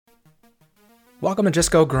Welcome to Just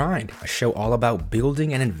Go Grind, a show all about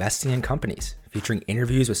building and investing in companies, featuring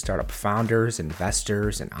interviews with startup founders,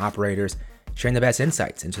 investors, and operators, sharing the best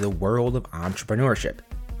insights into the world of entrepreneurship.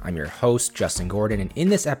 I'm your host, Justin Gordon, and in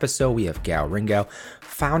this episode, we have Gal Ringel,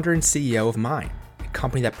 founder and CEO of Mine, a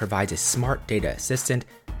company that provides a smart data assistant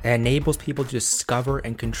that enables people to discover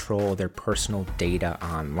and control their personal data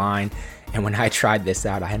online. And when I tried this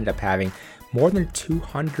out, I ended up having more than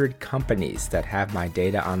 200 companies that have my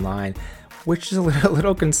data online, which is a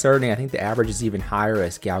little concerning. I think the average is even higher,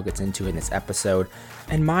 as Gal gets into in this episode.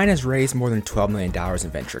 And Mine has raised more than $12 million in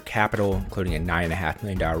venture capital, including a $9.5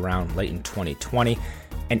 million round late in 2020.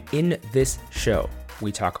 And in this show,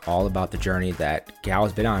 we talk all about the journey that Gal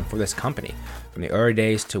has been on for this company, from the early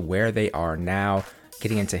days to where they are now,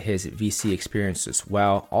 getting into his VC experience as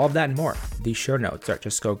well. All of that and more. These show notes are at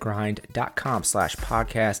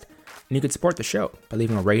justgogrind.com/podcast. And you can support the show by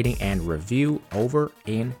leaving a rating and review over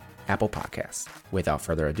in Apple Podcasts. Without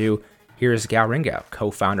further ado, here's Gal Ringel,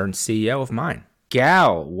 co-founder and CEO of Mine.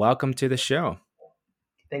 Gal, welcome to the show.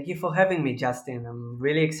 Thank you for having me, Justin. I'm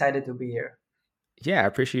really excited to be here. Yeah, I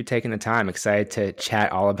appreciate you taking the time. Excited to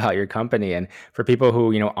chat all about your company. And for people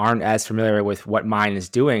who, aren't as familiar with what Mine is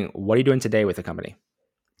doing, what are you doing today with the company?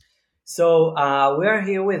 So we are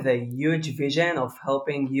here with a huge vision of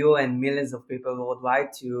helping you and millions of people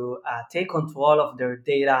worldwide to take control of their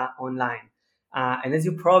data online. And as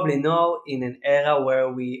you probably know, in an era where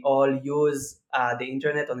we all use the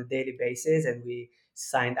internet on a daily basis and we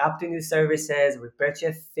sign up to new services, we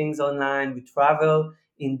purchase things online, we travel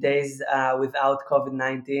in days without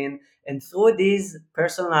COVID-19. And through these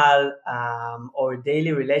personal or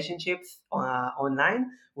daily relationships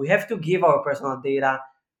online, we have to give our personal data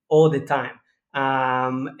all the time.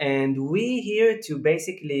 And we here to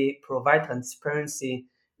basically provide transparency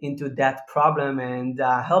into that problem and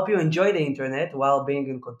help you enjoy the internet while being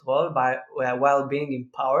in control, while being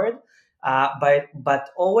empowered, but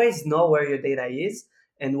always know where your data is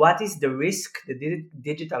and what is the risk, the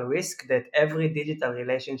digital risk that every digital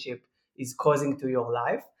relationship is causing to your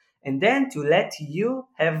life. And then to let you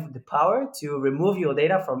have the power to remove your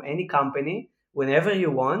data from any company whenever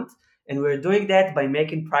you want, and we're doing that by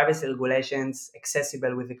making privacy regulations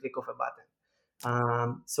accessible with the click of a button.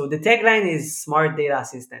 So the tagline is Smart Data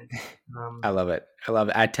Assistant. I love it.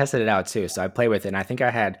 I tested it out too. So I played with it, and I think I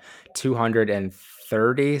had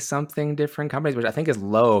 230 something different companies, which I think is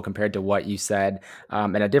low compared to what you said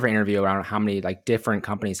in a different interview around how many different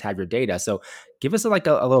companies have your data. So give us a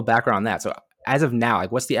little background on that. So as of now,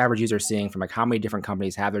 what's the average user seeing from how many different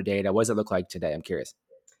companies have their data? What does it look like today? I'm curious.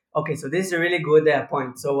 Okay, so this is a really good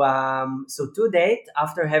point. So to date,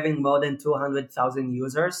 after having more than 200,000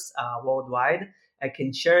 users worldwide, I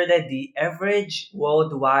can share that the average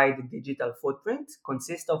worldwide digital footprint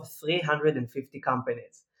consists of 350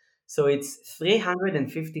 companies. So it's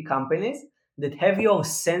 350 companies that have your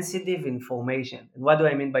sensitive information. And what do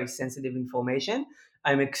I mean by sensitive information?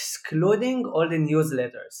 I'm excluding all the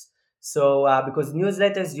newsletters. So because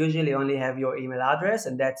newsletters usually only have your email address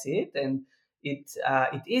and that's it. And it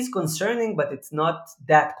is concerning, but it's not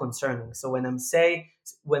that concerning. So when I'm saying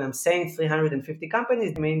 350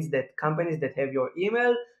 companies, it means that companies that have your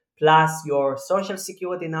email plus your social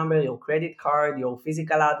security number, your credit card, your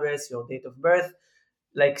physical address, your date of birth,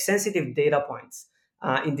 like sensitive data points.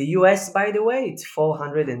 In the US, by the way, it's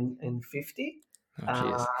 450.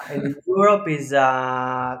 Oh, And in Europe is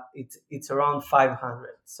it's around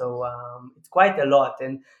 500. So it's quite a lot,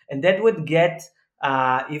 and that would get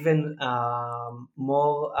even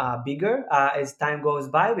more bigger as time goes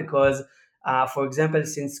by because, for example,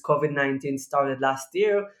 since COVID-19 started last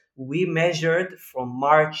year, we measured from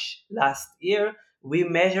March last year, we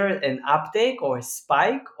measured an uptake or a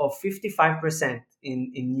spike of 55%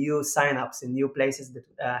 in new signups in new places that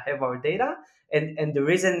have our data. And the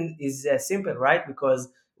reason is simple, right? Because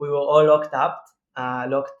we were all locked up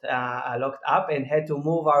and had to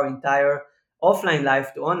move our entire offline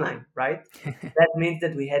life to online, right? That means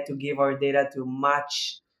that we had to give our data to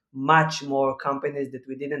much more companies that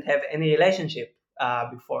we didn't have any relationship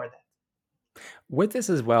before that. With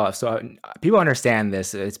this as well, so people understand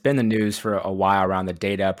this. It's been the news for a while around the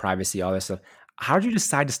data, privacy, all this stuff. How did you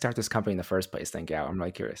decide to start this company in the first place, then, Gal? I'm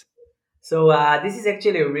really curious. So this is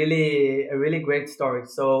actually a really great story.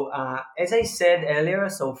 So as I said earlier,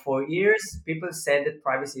 so for years people said that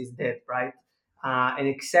privacy is dead, right? And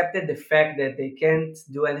accepted the fact that they can't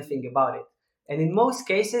do anything about it. And in most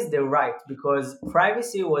cases, they're right because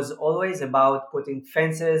privacy was always about putting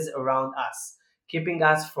fences around us, keeping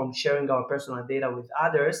us from sharing our personal data with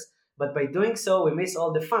others. But by doing so, we miss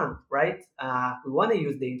all the fun, right? We want to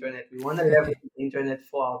use the internet. We want to leverage the internet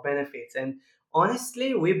for our benefits. And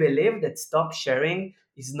honestly, we believe that stop sharing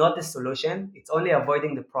is not the solution. It's only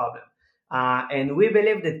avoiding the problem. And we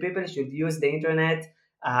believe that people should use the internet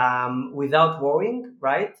without worrying,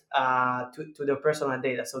 right, to their personal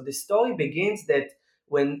data. So the story begins that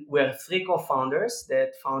when we're three co-founders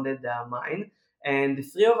that founded Mine, and the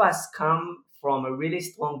three of us come from a really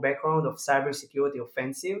strong background of cybersecurity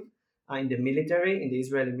offensive in the military, in the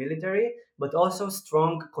Israeli military, but also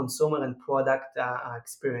strong consumer and product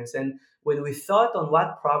experience. And when we thought on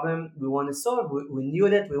what problem we want to solve, we knew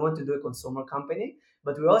that we want to do a consumer company,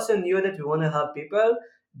 but we also knew that we want to help people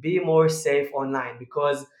be more safe online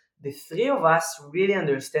because the three of us really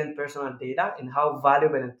understand personal data and how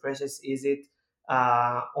valuable and precious is it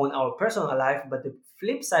on our personal life. But the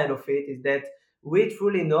flip side of it is that we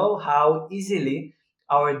truly know how easily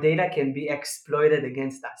our data can be exploited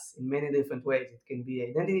against us in many different ways. It can be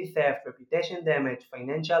identity theft, reputation damage,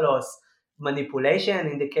 financial loss, manipulation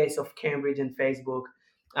in the case of Cambridge and Facebook.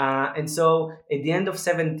 And so at the end of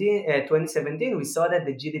 2017, we saw that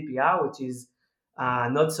the GDPR, which is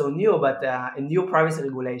not so new, but a new privacy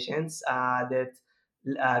regulations that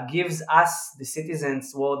gives us, the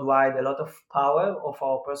citizens worldwide, a lot of power of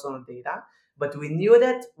our personal data. But we knew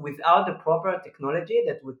that without the proper technology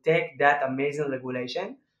that would take that amazing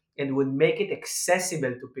regulation and would make it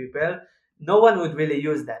accessible to people, no one would really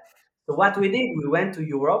use that. So what we did, we went to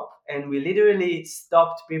Europe and we literally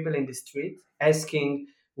stopped people in the street asking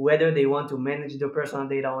whether they want to manage their personal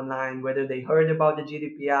data online, whether they heard about the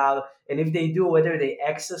GDPR, and if they do, whether they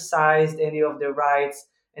exercised any of their rights.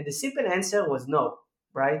 And the simple answer was no,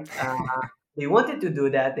 right? They wanted to do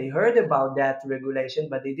that. They heard about that regulation,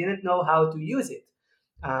 but they didn't know how to use it.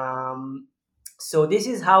 Um, so this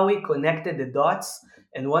is how we connected the dots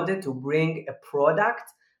and wanted to bring a product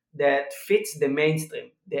that fits the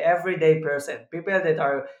mainstream, the everyday person, people that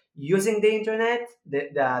are using the internet. They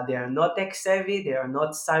are not tech savvy, they are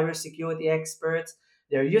not cybersecurity experts.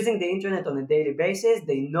 They're using the internet on a daily basis.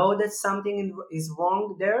 They know that something is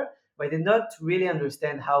wrong there, but they don't really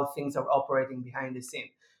understand how things are operating behind the scene.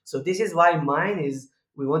 So this is why mine is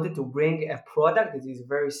we wanted to bring a product that is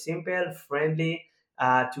very simple, friendly,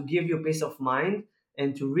 to give you peace of mind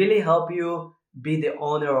and to really help you be the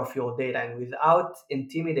owner of your data and without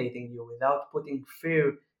intimidating you, without putting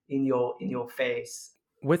fear in your face.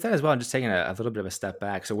 With that as well, just taking a little bit of a step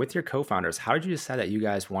back. So, with your co-founders, how did you decide that you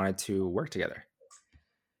guys wanted to work together?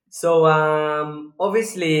 So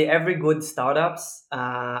obviously, every good startups,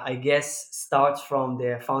 I guess, starts from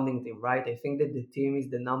the founding team, right? I think that the team is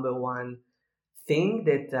the number one thing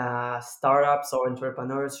that startups or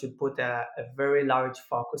entrepreneurs should put a very large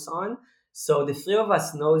focus on. So the three of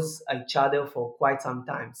us knows each other for quite some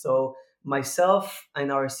time. So myself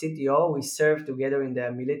and our CTO, we served together in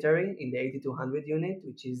the military in the 8200 unit,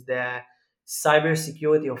 which is the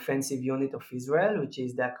cybersecurity offensive unit of Israel, which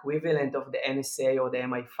is the equivalent of the NSA or the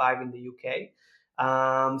MI5 in the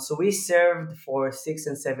UK. So we served for 6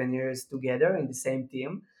 and 7 years together in the same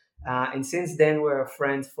team. And since then, we're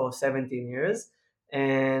friends for 17 years.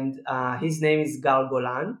 And his name is Gal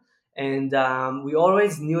Golan. And we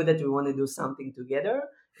always knew that we want to do something together.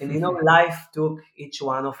 And life took each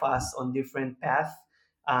one of us on different paths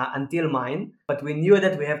until mine. But we knew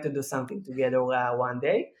that we have to do something together one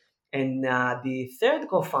day. And the third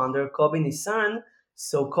co-founder, Kobe Nissan.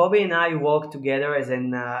 So Kobe and I worked together as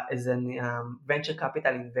an venture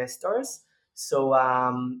capital investors. So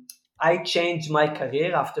I changed my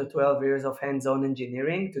career after 12 years of hands-on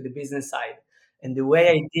engineering to the business side. And the way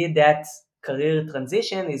I did that career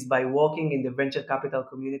transition is by working in the venture capital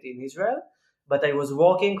community in Israel. But I was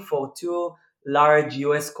working for two large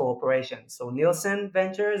US corporations, so Nielsen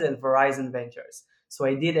Ventures and Verizon Ventures. So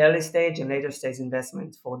I did early stage and later stage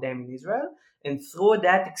investments for them in Israel. And through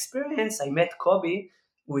that experience, I met Kobe,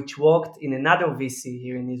 which worked in another VC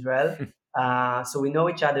here in Israel. So we know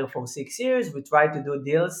each other for 6 years. We tried to do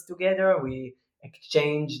deals together. We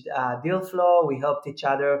exchanged deal flow. We helped each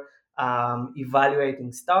other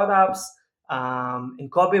evaluating startups. And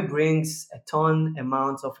Kobe brings a ton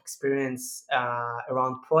amounts of experience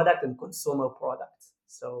around product and consumer products.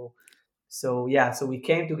 So yeah, so we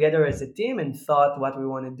came together as a team and thought what we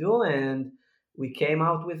want to do, and we came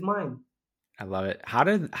out with mine. I love it. How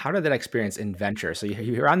did that experience in venture? So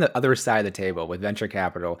you're on the other side of the table with venture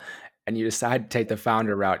capital, and you decide to take the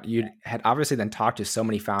founder route. You had obviously then talked to so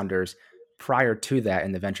many founders prior to that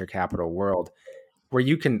in the venture capital world. Were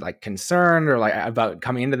you concerned or like about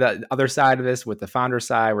coming into the other side of this with the founder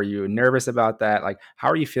side? Were you nervous about that? Like, how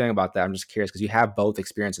are you feeling about that? I'm just curious because you have both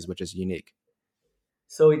experiences, which is unique.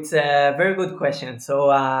 So it's a very good question.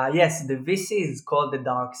 So yes, the VC is called the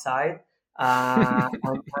dark side.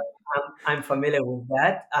 I'm familiar with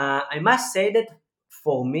that. I must say that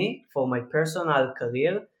for me, for my personal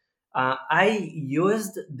career, I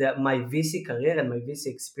used my VC career and my VC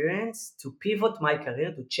experience to pivot my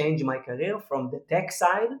career, to change my career from the tech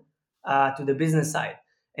side to the business side.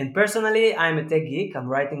 And personally, I'm a tech geek. I'm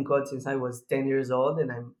writing code since I was 10 years old,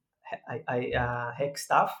 and I hack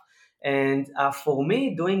stuff. And for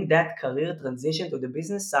me, doing that career transition to the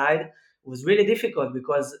business side was really difficult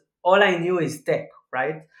because all I knew is tech,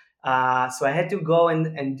 right? So I had to go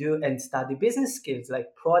and do and study business skills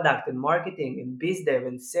like product and marketing and biz dev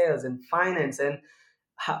and sales and finance. And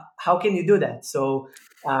how can you do that? So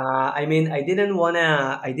I mean, I didn't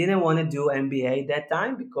wanna do MBA that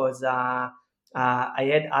time because I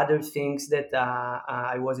had other things that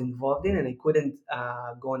I was involved in, and I couldn't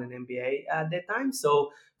go on an MBA at that time.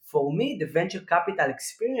 So for me, the venture capital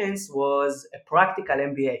experience was a practical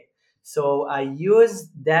MBA. So I used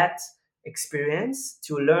that experience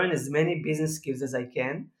to learn as many business skills as I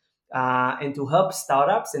can, and to help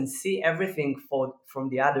startups and see everything from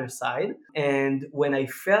the other side. And when I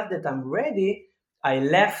felt that I'm ready, I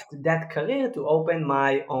left that career to open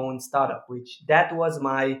my own startup, which that was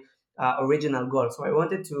my original goal. So I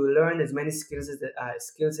wanted to learn as many skills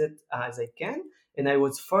as I can, and I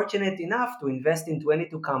was fortunate enough to invest in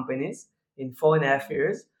 22 companies in 4.5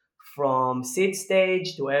 years, from seed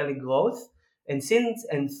stage to early growth. And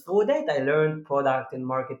through that, I learned product and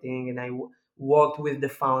marketing, and I worked with the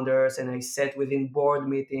founders, and I sat within board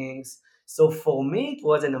meetings. So for me, it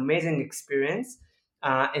was an amazing experience.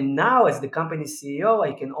 And now, as the company CEO,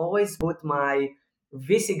 I can always put my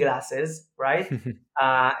VC glasses, right?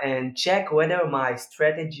 And check whether my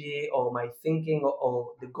strategy or my thinking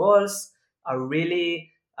or the goals are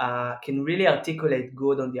really can really articulate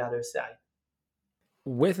good on the other side.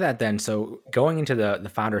 With that then, so going into the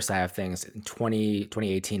founder side of things, in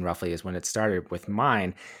 2018 roughly is when it started with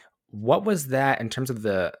mine. What was that in terms of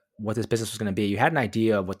the what this business was going to be? You had an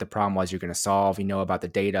idea of what the problem was you're going to solve, you know about the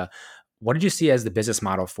data. What did you see as the business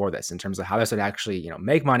model for this in terms of how this would actually,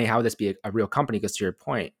 make money? How would this be a real company? Because to your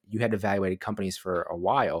point, you had evaluated companies for a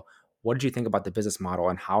while. What did you think about the business model,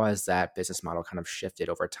 and how has that business model kind of shifted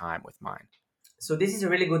over time with mine? So this is a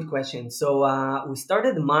really good question. So we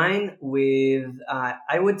started mine with,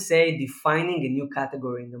 I would say, defining a new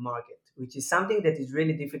category in the market, which is something that is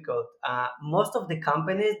really difficult. Most of the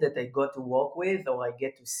companies that I got to work with or I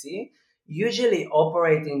get to see usually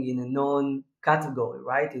operating in a known category,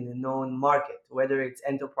 right? In a known market, whether it's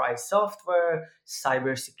enterprise software,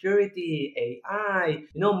 cybersecurity, AI.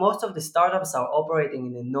 Most of the startups are operating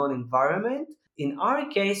in a known environment. In our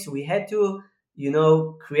case, we had to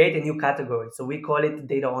create a new category. So we call it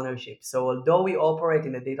data ownership. So although we operate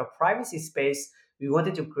in the data privacy space, we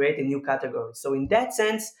wanted to create a new category. So in that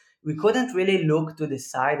sense, we couldn't really look to the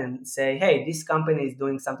side and say, hey, this company is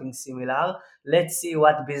doing something similar. Let's see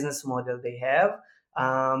what business model they have.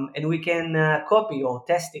 And we can copy or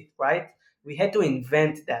test it, right? We had to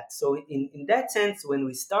invent that. So in that sense, when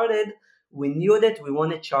we started, we knew that we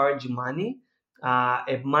want to charge money,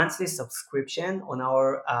 a monthly subscription on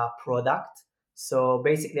our product. So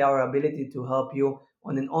basically, our ability to help you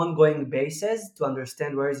on an ongoing basis to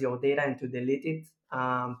understand where is your data and to delete it,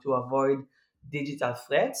 to avoid digital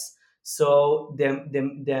threats. So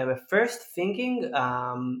the first thinking,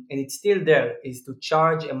 and it's still there, is to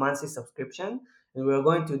charge a monthly subscription, and we're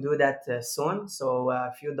going to do that soon. So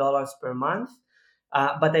a few dollars per month.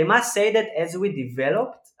 But I must say that as we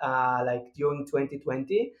developed, like during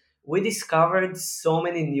 2020, we discovered so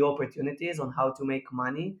many new opportunities on how to make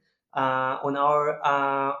money on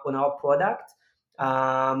our product.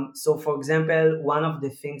 So, for example, one of the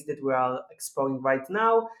things that we are exploring right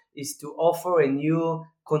now is to offer a new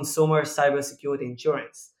consumer cybersecurity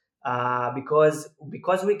insurance,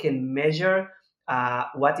 because we can measure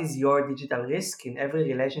what is your digital risk in every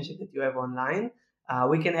relationship that you have online.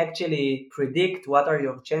 We can actually predict what are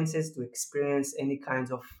your chances to experience any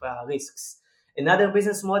kinds of risks. Another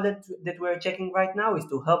business model that we're checking right now is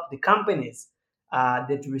to help the companies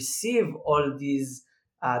that receive all these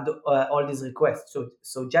requests.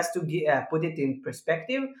 So just to put it in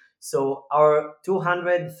perspective, so our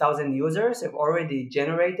 200,000 users have already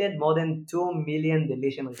generated more than 2 million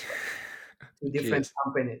deletion requests to different Jeez.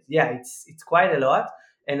 companies. Yeah, it's quite a lot.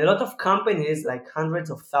 And a lot of companies, like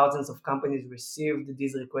hundreds of thousands of companies, received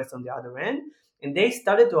these requests on the other end. And they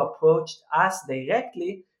started to approach us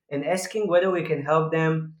directly and asking whether we can help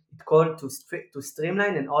them. It's called to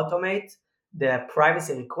streamline and automate the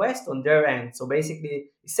privacy request on their end. So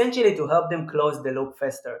basically, essentially to help them close the loop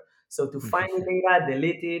faster. So to find the data,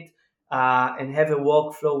 delete it, and have a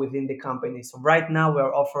workflow within the company. So right now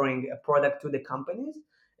we're offering a product to the companies,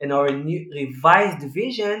 And our new revised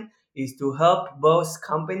vision is to help both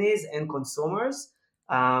companies and consumers,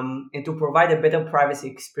 and to provide a better privacy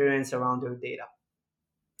experience around their data.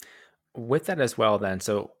 With that as well, then,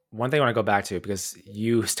 so one thing I want to go back to, because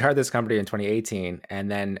you started this company in 2018,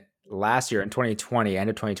 and then last year in 2020, end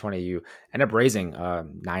of 2020, you end up raising a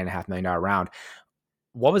 $9.5 million round.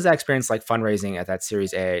 What was that experience like fundraising at that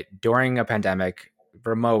Series A during a pandemic,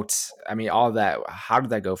 remote? I mean, all of that. How did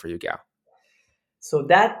that go for you, Gal? So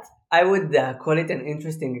that I would call it an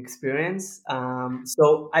interesting experience.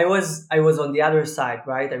 So I was on the other side,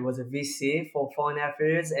 right? I was a VC for 4.5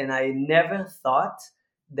 years, and I never thought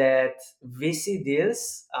that VC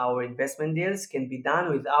deals or investment deals can be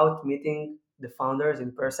done without meeting the founders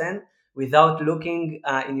in person, without looking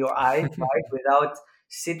in your eyes, right? Without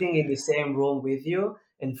sitting in the same room with you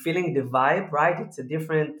and feeling the vibe, right? It's a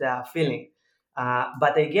different feeling.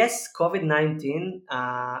 But I guess COVID-19,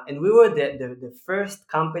 and we were the first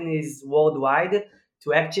companies worldwide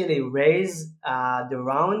to actually raise the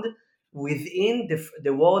round within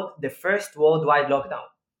the first worldwide lockdown.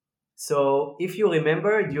 So if you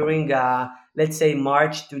remember, during let's say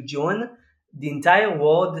March to June, the entire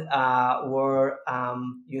world were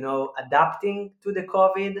adapting to the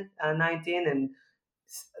COVID-19 and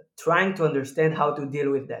trying to understand how to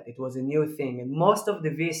deal with that. It was a new thing, and most of the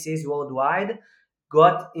VCs worldwide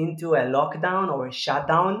got into a lockdown or a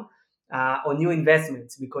shutdown on new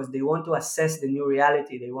investments because they want to assess the new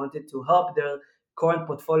reality. They wanted to help their current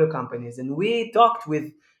portfolio companies, and we talked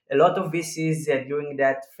with a lot of VCs during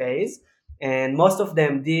that phase, and most of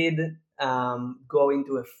them did go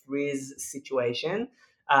into a freeze situation.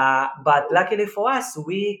 But luckily for us,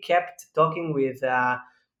 we kept talking with a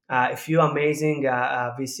few amazing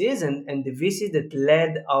VCs, and the VC that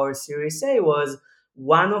led our Series A was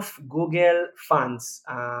one of Google funds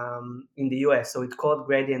in the US. So it's called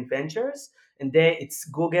Gradient Ventures, and it's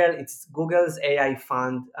Google's AI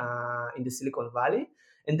fund in the Silicon Valley,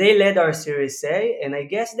 and they led our Series A. And I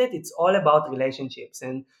guess that it's all about relationships,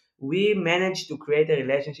 and we managed to create a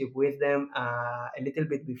relationship with them a little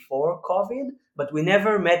bit before COVID, but we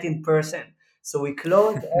never met in person. So we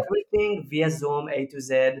closed everything via Zoom, A to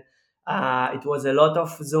Z. It was a lot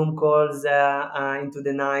of Zoom calls into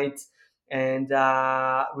the night, and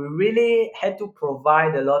we really had to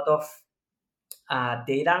provide a lot of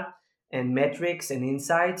data and metrics and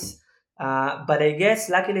insights. But I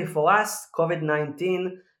guess, luckily for us,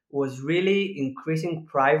 COVID-19 was really increasing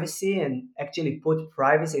privacy and actually put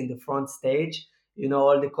privacy in the front stage.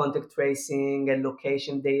 All the contact tracing and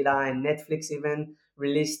location data, and Netflix even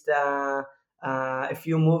released a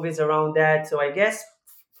few movies around that. So I guess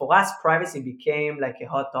for us, privacy became like a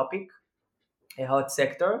hot topic, a hot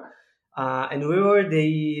sector, and we were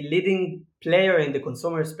the leading player in the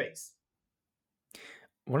consumer space.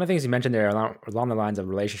 One of the things you mentioned there along the lines of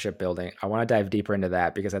relationship building, I want to dive deeper into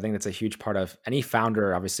that because I think that's a huge part of any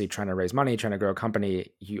founder, obviously trying to raise money, trying to grow a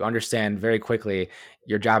company. You understand very quickly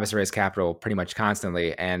your job is to raise capital pretty much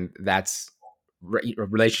constantly, and that's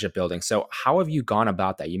relationship building. So how have you gone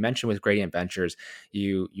about that? You mentioned with Gradient Ventures,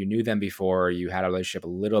 you knew them before, you had a relationship a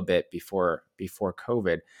little bit before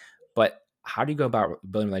COVID, but how do you go about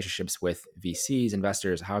building relationships with VCs,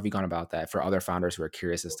 investors? How have you gone about that for other founders who are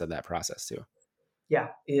curious as to that process too? Yeah,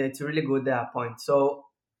 it's a really good point. So,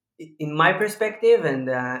 in my perspective, and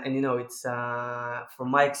it's from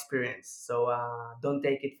my experience. So don't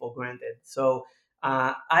take it for granted. So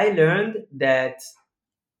I learned that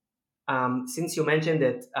since you mentioned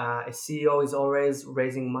that a CEO is always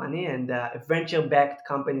raising money, and venture-backed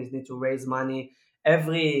companies need to raise money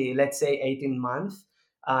every, let's say, 18 months,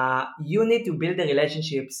 you need to build the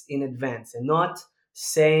relationships in advance and not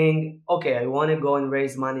saying, okay, I want to go and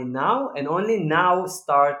raise money now, and only now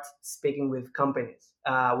start speaking with companies,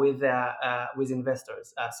 with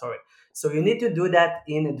investors. Sorry. So you need to do that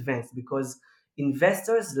in advance because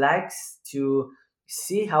investors likes to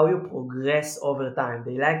see how you progress over time.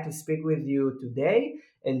 They like to speak with you today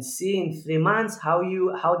and see in 3 months how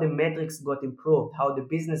the metrics got improved, how the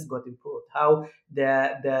business got improved, how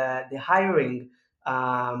the hiring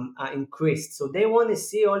increased. So they want to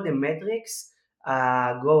see all the metrics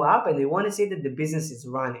go up, and they want to see that the business is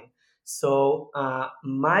running. So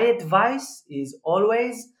my advice is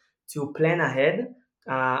always to plan ahead.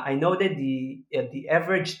 I know that the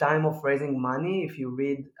average time of raising money, if you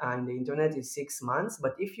read on the internet, is 6 months.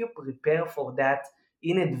 But if you prepare for that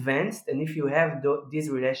in advance, and if you have this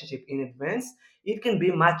relationship in advance, it can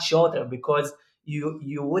be much shorter because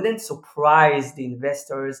you wouldn't surprise the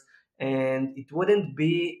investors, and it wouldn't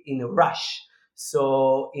be in a rush.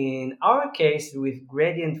 So in our case with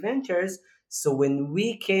Gradient Ventures, so when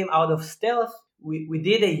we came out of stealth, we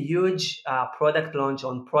did a huge product launch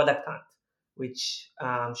on Product Hunt, which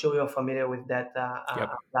I'm sure you're familiar with that Yep.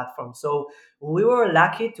 platform. So we were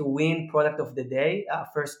lucky to win Product of the Day,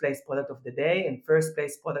 first place Product of the Day, and first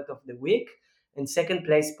place Product of the Week, and second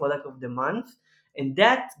place Product of the Month. And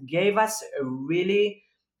that gave us a really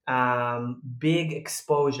big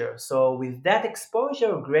exposure. So with that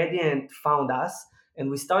exposure, Gradient found us and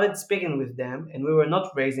we started speaking with them, and we were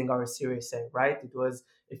not raising our Series A, right? It was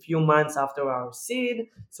a few months after our seed,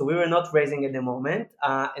 so we were not raising at the moment.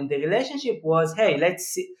 And the relationship was, hey,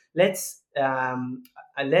 let's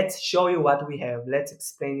show you what we have. Let's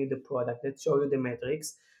explain you the product. Let's show you the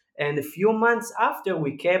metrics. And a few months after,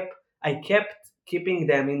 I kept keeping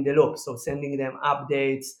them in the loop, so sending them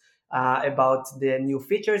updates about the new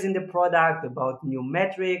features in the product, about new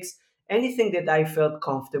metrics, anything that I felt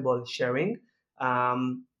comfortable sharing.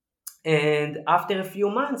 Um, and after a few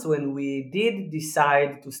months, when we did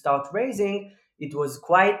decide to start raising, it was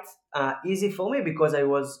quite easy for me because I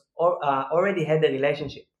was already had a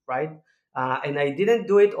relationship, right? And I didn't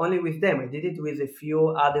do it only with them. I did it with a few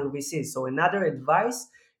other VCs. So another advice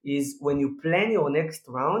is when you plan your next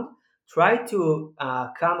round, try to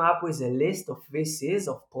come up with a list of VCs,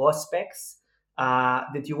 of prospects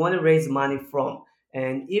that you want to raise money from,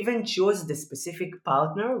 and even choose the specific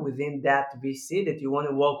partner within that VC that you want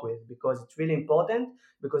to work with, because it's really important,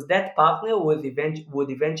 because that partner would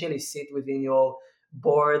eventually sit within your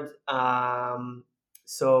board.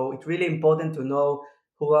 So it's really important to know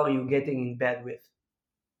who are you getting in bed with.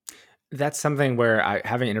 That's something where I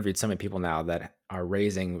having interviewed so many people now that are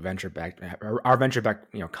raising venture backed or are venture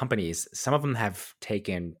backed, companies. Some of them have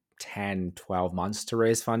taken 10, 12 months to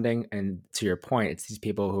raise funding. And to your point, it's these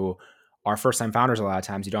people who are first time founders. A lot of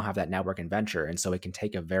times you don't have that network in venture. And so it can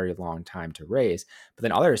take a very long time to raise. But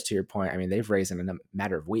then others, to your point, I mean, they've raised in a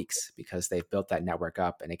matter of weeks because they've built that network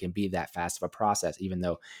up, and it can be that fast of a process, even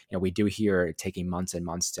though, we do hear it taking months and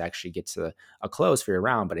months to actually get to a close for your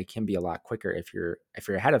round, but it can be a lot quicker if you're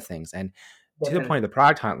ahead of things. And to the Definitely. point of the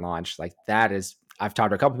Product Hunt launch, like that is, I've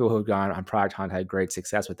talked to a couple people who've gone on Product Hunt, had great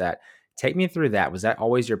success with that. Take me through that. Was that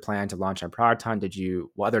always your plan to launch on Product Hunt?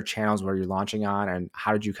 What other channels were you launching on, and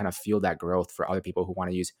how did you kind of fuel that growth for other people who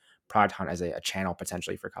want to use Product Hunt as a channel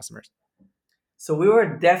potentially for customers? So we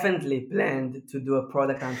were definitely planned to do a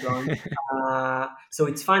product hunt launch. So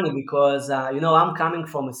it's funny because I'm coming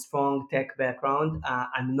from a strong tech background.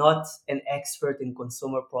 I'm not an expert in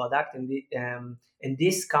consumer product, and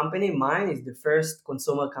this company, mine, is the first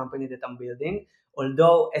consumer company that I'm building.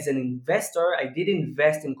 Although as an investor, I did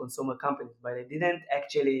invest in consumer companies, but I didn't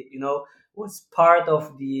actually, was part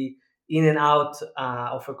of the in and out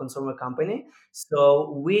of a consumer company.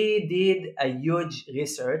 So we did a huge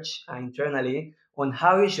research internally on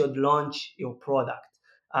how you should launch your product.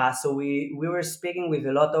 So we were speaking with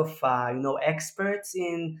a lot of experts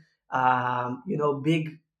in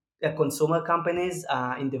big consumer companies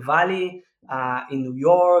in the Valley, in New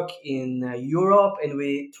York, in Europe, and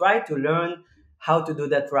we tried to learn how to do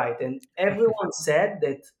that right. And everyone said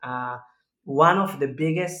that one of the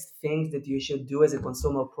biggest things that you should do as a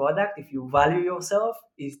consumer product, if you value yourself,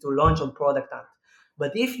 is to launch on Product Hunt.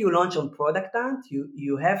 But if you launch on Product Hunt,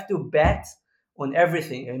 you have to bet on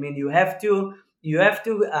everything. I mean, you have to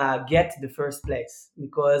get the first place,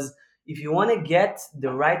 because if you want to get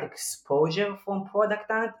the right exposure from Product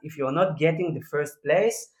Hunt, if you're not getting the first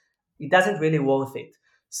place, it doesn't really worth it.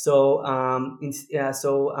 So in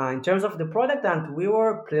terms of the Product Hunt, we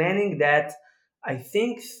were planning that, I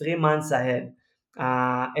think, 3 months ahead.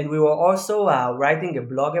 And we were also writing a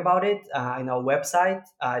blog about it in our website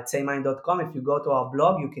at saymind.com. If you go to our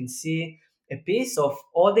blog, you can see a piece of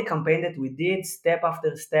all the campaign that we did, step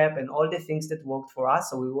after step, and all the things that worked for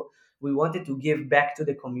us. So we wanted to give back to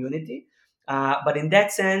the community. But in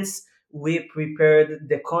that sense, we prepared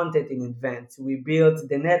the content in advance. We built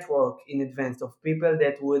the network in advance of people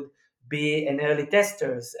that would be an early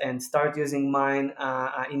testers and start using mine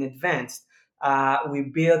in advance. We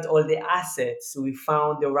built all the assets. We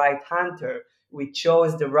found the right hunter. We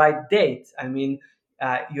chose the right date. I mean,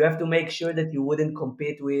 you have to make sure that you wouldn't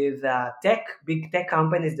compete with big tech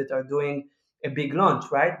companies that are doing a big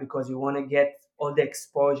launch, right? Because you want to get all the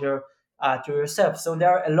exposure to yourself. So there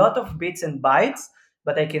are a lot of bits and bytes,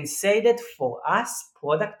 but I can say that for us,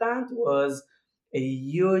 Product Hunt was a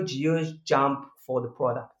huge, huge jump for the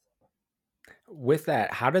product. With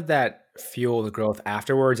that, how did that fuel the growth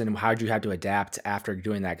afterwards, and how did you have to adapt after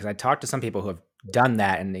doing that? Because I talked to some people who have done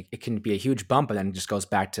that, and it can be a huge bump, and then it just goes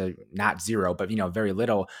back to not zero, but very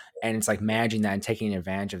little. And it's like managing that and taking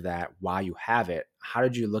advantage of that while you have it. How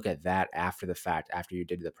did you look at that after the fact, after you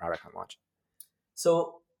did the product hunt launch?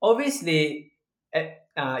 So obviously,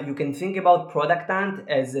 You can think about Product Hunt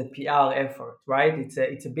as a PR effort, right?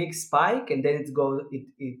 It's a big spike, and then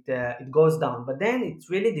it goes down. But then it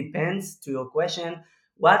really depends, to your question,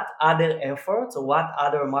 what other efforts or what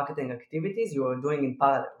other marketing activities you are doing in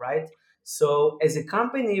parallel, right? So as a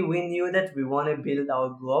company, we knew that we want to build our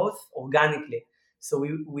growth organically. So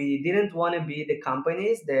we didn't want to be the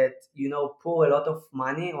companies that pour a lot of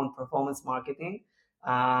money on performance marketing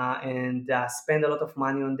and spend a lot of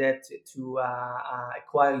money on that to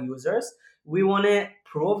acquire users. We want to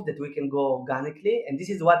prove that we can go organically, and this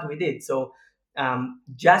is what we did. So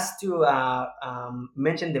just to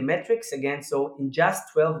mention the metrics again, so in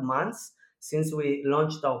just 12 months since we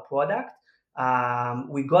launched our product,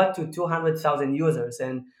 we got to 200,000 users,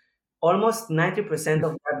 and almost 90%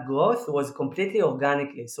 of that growth was completely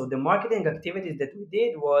organically. So the marketing activities that we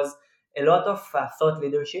did was a lot of thought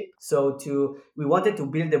leadership. So we wanted to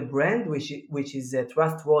build a brand which is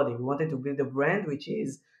trustworthy. We wanted to build a brand which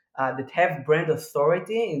is that have brand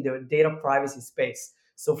authority in the data privacy space.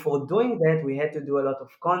 So for doing that, we had to do a lot of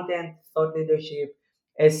content, thought leadership,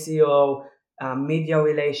 SEO, media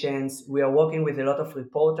relations. We are working with a lot of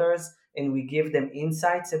reporters, and we give them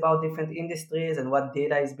insights about different industries and what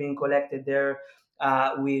data is being collected there.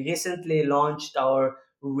 We recently launched our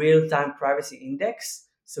real-time privacy index,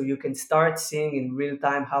 so you can start seeing in real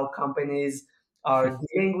time how companies are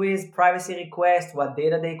dealing with privacy requests, what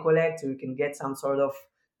data they collect, so you can get some sort of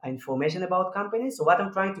information about companies. So what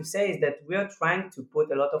I'm trying to say is that we are trying to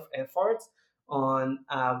put a lot of efforts on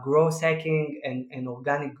growth hacking and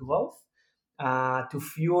organic growth to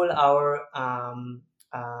fuel our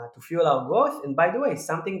growth. And by the way,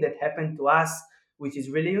 something that happened to us, which is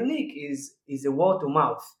really unique, is a word to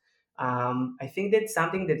mouth. I think that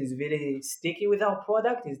something that is really sticky with our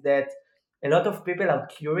product is that a lot of people are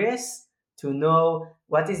curious to know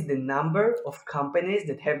what is the number of companies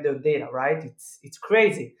that have their data. Right? It's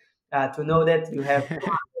crazy to know that you have 200,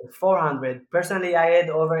 400. Personally, I had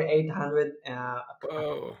over 800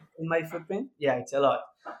 Whoa. in my footprint. Yeah, it's a lot.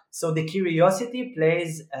 So the curiosity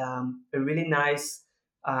plays a really nice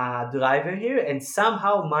driver here, and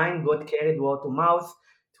somehow mine got carried word to mouth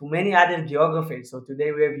to many other geographies. So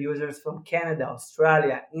today we have users from Canada,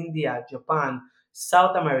 Australia, India, Japan,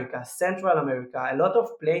 South America, Central America, a lot of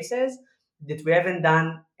places that we haven't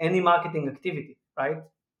done any marketing activity, right?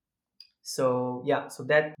 So yeah, so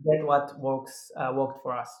that what worked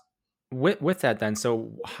for us. With that then,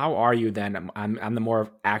 so how are you then on the more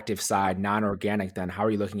active side, non-organic then, how are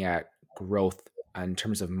you looking at growth in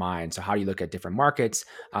terms of mine? So how do you look at different markets,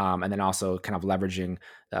 and then also kind of leveraging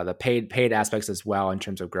the paid aspects as well in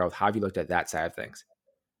terms of growth? How have you looked at that side of things?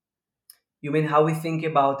 You mean how we think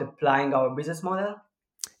about applying our business model?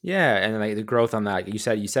 Yeah, and like the growth on that, you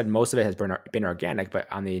said most of it has been organic,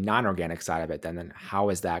 but on the non-organic side of it, then how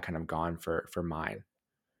has that kind of gone for mine?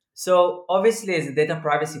 So obviously, as a data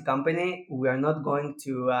privacy company, we are not going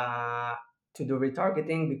to do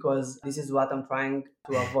retargeting because this is what I'm trying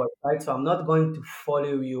to avoid, right? So I'm not going to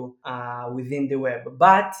follow you within the web.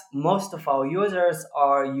 But most of our users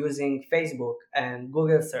are using Facebook and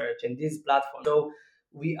Google search and these platforms. So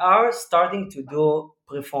we are starting to do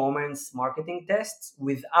performance marketing tests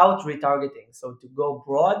without retargeting. So to go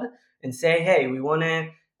broad and say, hey, we want to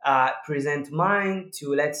present mine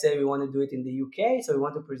to, let's say we want to do it in the UK. So we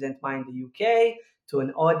want to present mine in the UK to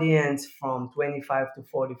an audience from 25 to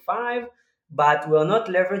 45, but we're not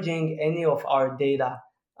leveraging any of our data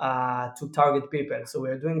to target people. So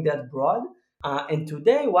we're doing that broad. And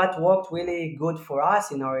today, what worked really good for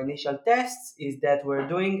us in our initial tests is that we're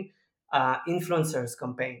doing influencers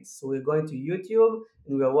campaigns. So we're going to YouTube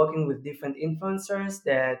and we're working with different influencers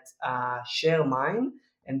that share mine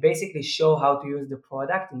and basically show how to use the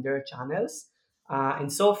product in their channels.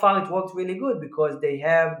 And so far, it worked really good because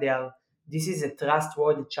this is a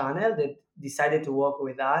trustworthy channel that decided to work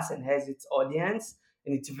with us and has its audience,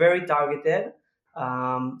 and it's very targeted.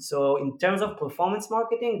 So in terms of performance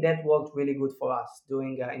marketing, that worked really good for us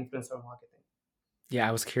doing influencer marketing. Yeah,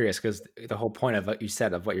 I was curious because the whole point of what you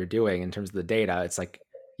said of what you're doing in terms of the data, it's like,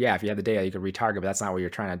 yeah, if you have the data, you can retarget, but that's not what you're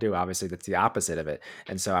trying to do. Obviously, that's the opposite of it.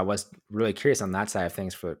 And so I was really curious on that side of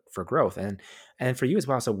things for growth and for you as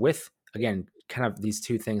well. So with again, kind of these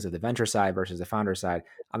two things of the venture side versus the founder side.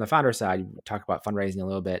 On the founder side, you talk about fundraising a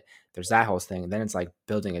little bit. There's that whole thing. And then it's like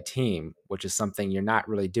building a team, which is something you're not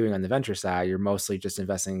really doing on the venture side. You're mostly just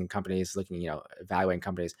investing in companies, looking, evaluating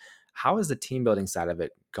companies. How has the team building side of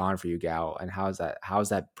it gone for you, Gal? And how's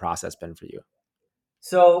that process been for you?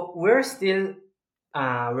 So we're still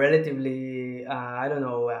relatively, I don't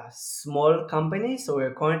know, a small company. So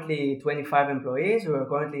we're currently 25 employees. We're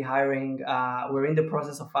currently hiring, we're in the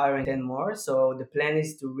process of hiring 10 more. So the plan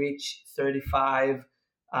is to reach 35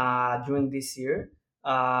 during this year.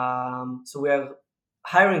 So we are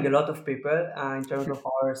hiring a lot of people in terms of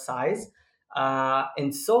our size.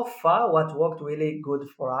 And so far, what worked really good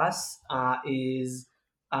for us is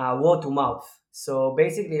word to mouth. So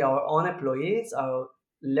basically, our own employees are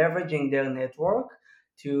leveraging their network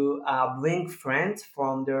to bring friends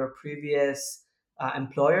from their previous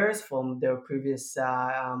employers, from their previous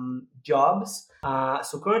jobs.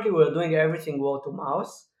 So currently, we're doing everything word to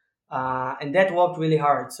mouth, and that worked really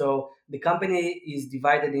hard. So the company is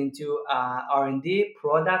divided into R&D,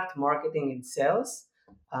 product, marketing, and sales.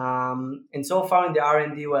 And so far in the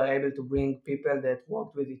R&D, we're able to bring people that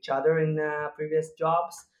worked with each other in previous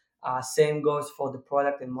jobs. Same goes for the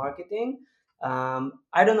product and marketing.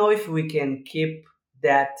 I don't know if we can keep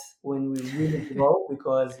that when we really grow,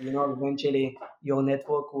 because eventually your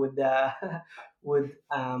network would would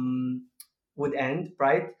um, would end,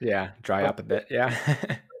 right? Yeah, dry But, up a bit. Yeah.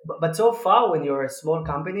 but so far, when you're a small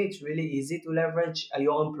company, it's really easy to leverage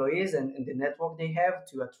your employees and the network they have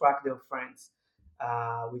to attract their friends,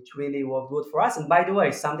 which really worked good for us. And by the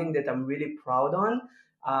way, something that I'm really proud on,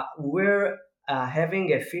 we're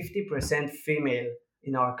having a 50% female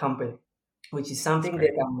in our company, which is That's something that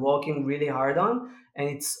great. I'm working really hard on, and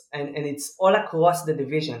it's all across the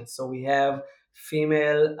division. So we have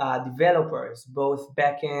female developers, both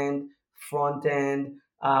back end, front end.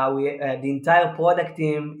 We The entire product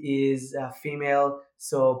team is female.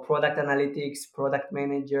 So product analytics, product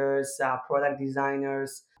managers, product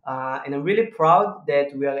designers, and I'm really proud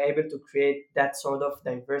that we are able to create that sort of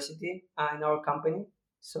diversity in our company.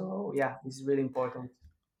 So yeah, it's really important.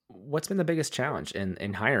 What's been the biggest challenge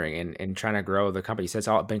in hiring and trying to grow the company? So it's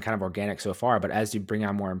all been kind of organic so far, but as you bring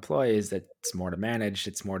on more employees, that's more to manage.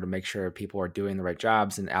 It's more to make sure people are doing the right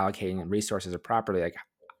jobs and allocating resources properly. Like,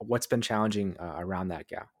 what's been challenging around that,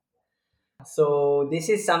 Gal? So this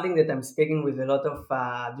is something that I'm speaking with a lot of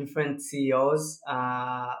different CEOs,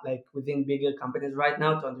 like within bigger companies right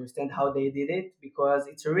now, to understand how they did it, because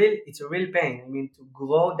it's a real pain. I mean, to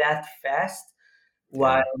grow that fast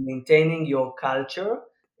while Yeah. maintaining your culture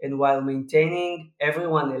and while maintaining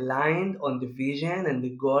everyone aligned on the vision and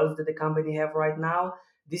the goals that the company have right now,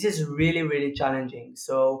 this is really really challenging.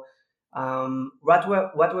 So what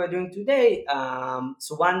we're doing today,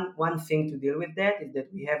 so one thing to deal with that is that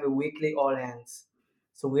we have a weekly all hands.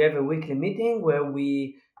 So we have a weekly meeting where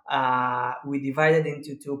we divide it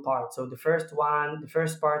into two parts. So the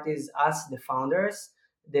first part is us, the founders,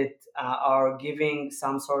 that are giving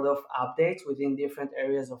some sort of updates within different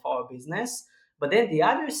areas of our business. But then the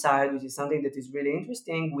other side, which is something that is really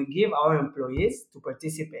interesting, we give our employees to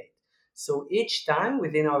participate. So each time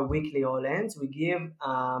within our weekly all ends, we give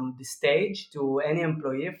the stage to any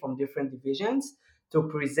employee from different divisions to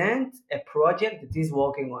present a project that he's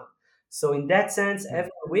working on. So in that sense, Hmm.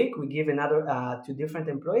 every week we give another to different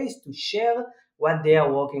employees to share what they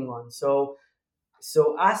are working on. So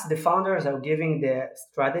us, the founders, are giving the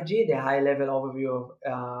strategy, the high level overview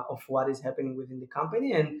of what is happening within the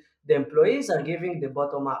company, and the employees are giving the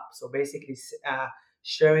bottom up. So basically,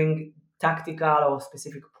 sharing tactical or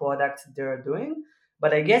specific products they're doing.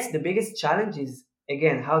 But I guess the biggest challenge is,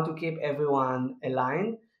 again, how to keep everyone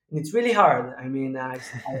aligned, and it's really hard. I mean, I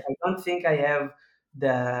don't think I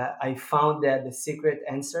found the secret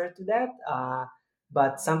answer to that.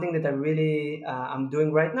 But something that I'm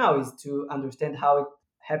doing right now is to understand how it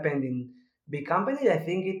happened in big companies. I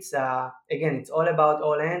think it's again, it's all about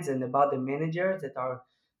all ends and about the managers that are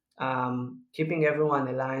keeping everyone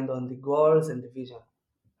aligned on the goals and the vision.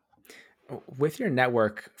 With your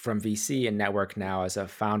network from VC and network now as a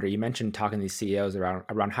founder, you mentioned talking to these CEOs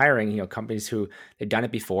around hiring, companies who they've done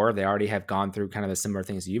it before, they already have gone through kind of the similar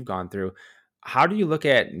things you've gone through. How do you look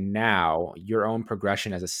at now your own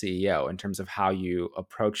progression as a CEO in terms of how you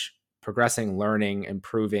approach progressing, learning,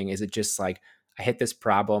 improving? Is it just like I hit this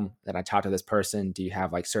problem, then I talk to this person? Do you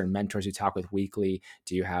have like certain mentors you talk with weekly?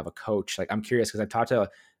 Do you have a coach? Like I'm curious because I've talked to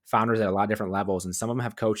founders at a lot of different levels, and some of them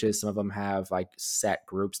have coaches, some of them have like set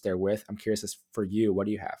groups they're with. I'm curious as for you, what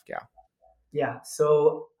do you have, Gal? Yeah,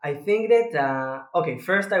 so I think that okay.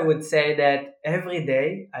 First, I would say that every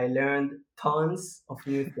day I learned tons of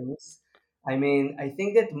new things. I mean, I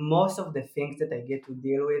think that most of the things that I get to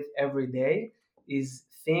deal with every day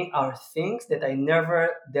are things that I never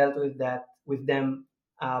dealt with them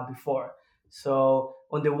before. So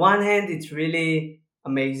on the one hand, it's really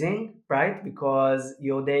amazing, right? Because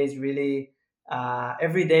your day is really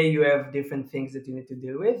every day you have different things that you need to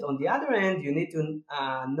deal with. On the other end, you need to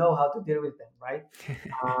know how to deal with them, right?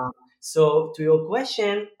 Uh, so to your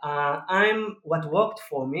question, I'm what worked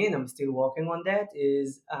for me, and I'm still working on that.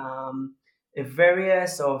 Is a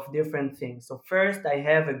various of different things. So first, I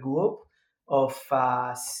have a group of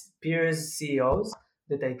peers, CEOs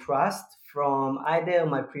that I trust from either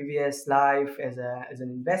my previous life as an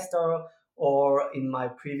investor or in my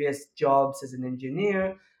previous jobs as an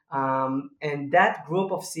engineer. And that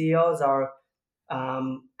group of CEOs are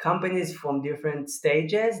companies from different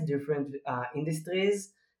stages, different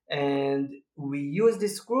industries, and we use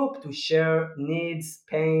this group to share needs,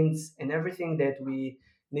 pains, and everything that we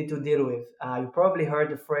need to deal with. You probably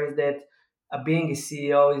heard the phrase that being a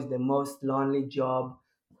CEO is the most lonely job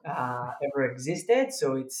ever existed.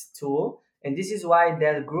 So it's true. And this is why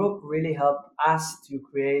that group really helped us to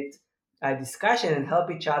create a discussion and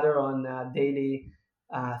help each other on daily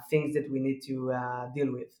things that we need to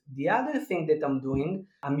deal with. The other thing that I'm doing,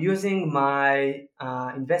 I'm using my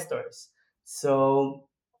investors. So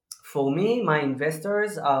for me, my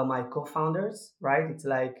investors are my co-founders, right? It's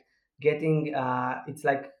like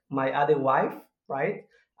my other wife, right?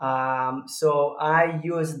 So I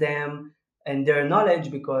use them and their knowledge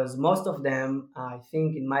because most of them, I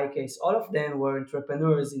think in my case, all of them were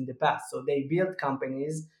entrepreneurs in the past. So they built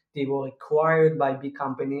companies, they were acquired by big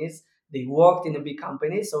companies, they worked in a big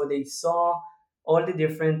company, so they saw all the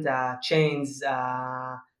different chains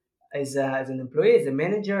as an employee, as a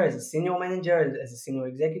manager, as a senior manager, as a senior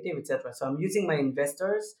executive, etc. So I'm using my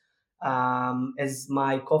investors as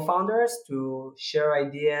my co-founders to share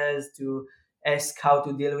ideas, to ask how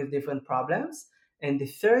to deal with different problems. And the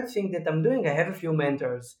third thing that I'm doing, I have a few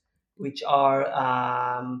mentors, which are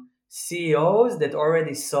CEOs that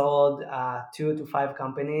already sold 2 to 5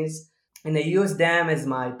 companies, and I use them as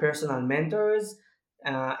my personal mentors.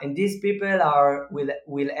 And these people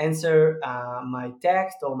will answer my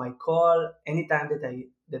text or my call anytime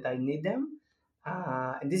that I need them.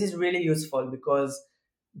 And this is really useful because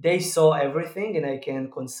they saw everything, and I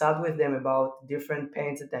can consult with them about different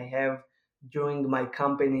pains that I have during my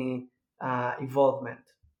company involvement.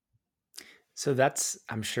 So that's,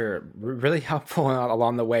 I'm sure, really helpful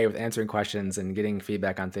along the way with answering questions and getting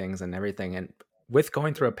feedback on things and everything. And with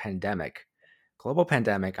going through a pandemic, global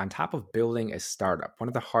pandemic, on top of building a startup, one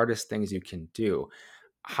of the hardest things you can do.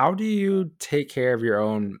 How do you take care of your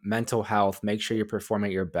own mental health, make sure you're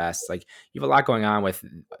performing at your best? Like, you have a lot going on with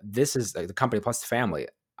this is like the company plus the family.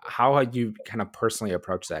 How had you kind of personally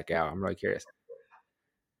approach that, Gal? I'm really curious.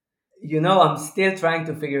 I'm still trying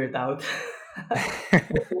to figure it out. I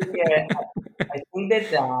think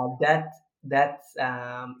that that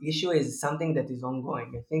issue is something that is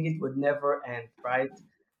ongoing. I think it would never end, right?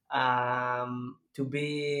 To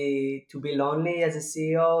be lonely as a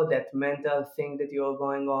CEO, that mental thing that you're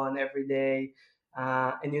going on every day,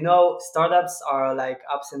 and startups are like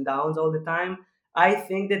ups and downs all the time. I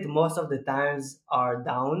think that most of the times are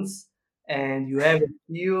downs, and you have a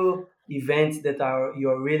few events that are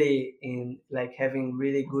you're really in like having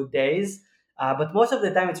really good days, but most of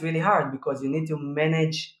the time it's really hard because you need to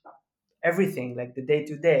manage everything like the day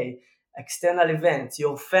to day, external events,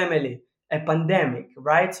 your family, a pandemic,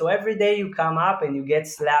 right? So every day you come up and you get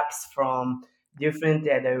slaps from different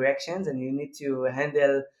directions and you need to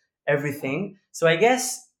handle everything. So I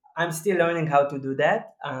guess I'm still learning how to do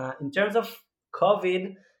that. In terms of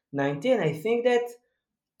COVID 19, I think that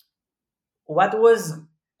what was,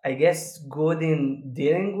 I guess, good in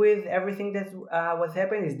dealing with everything that was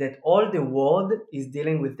happening is that all the world is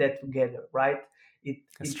dealing with that together, right? it,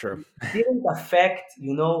 That's it true. didn't affect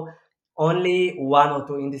only one or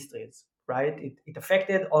two industries, right? It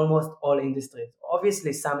affected almost all industries.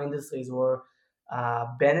 Obviously some industries were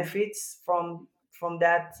benefits from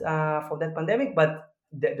that pandemic, but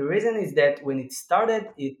the reason is that when it started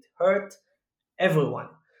it hurt everyone.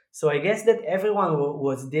 So I guess that everyone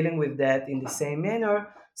was dealing with that in the same manner.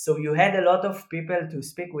 So you had a lot of people to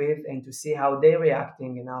speak with and to see how they're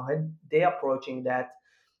reacting and how they approaching that.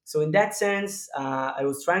 So in that sense, I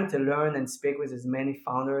was trying to learn and speak with as many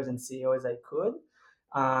founders and CEOs as I could.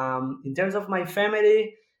 In terms of my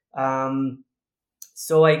family,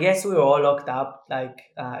 so I guess we were all locked up, like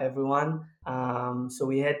everyone. So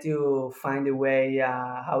we had to find a way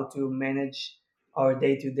how to manage our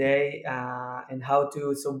day to day and how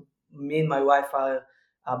to. So me and my wife are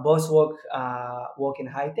both work in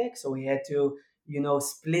high tech, so we had to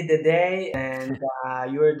split the day, and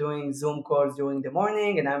you're doing Zoom calls during the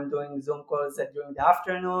morning, and I'm doing Zoom calls during the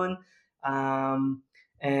afternoon. Um,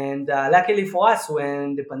 and luckily for us,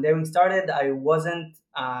 when the pandemic started, I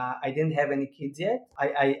didn't have any kids yet.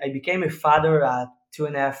 I became a father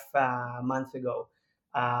 2.5 months ago.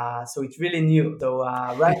 So it's really new. So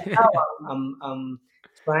right now I'm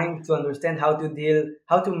trying to understand how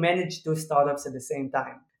to manage two startups at the same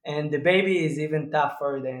time. And the baby is even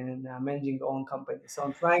tougher than managing your own company. So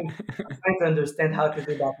I'm trying to understand how to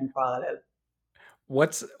do that in parallel.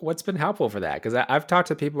 What's been helpful for that? Because I've talked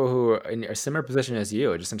to people who are in a similar position as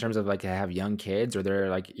you, just in terms of like they have young kids, or they're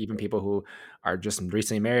like even people who are just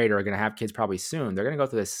recently married or are going to have kids probably soon. They're going to go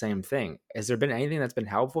through the same thing. Has there been anything that's been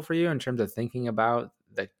helpful for you in terms of thinking about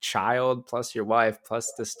the child plus your wife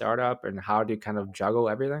plus the startup and how to kind of juggle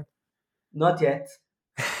everything? Not yet.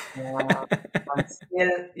 Uh, I'm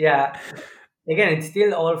still, yeah. Again, it's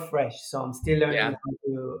still all fresh, so I'm still learning Yeah.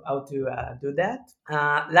 how to do that.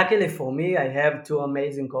 Luckily for me, I have two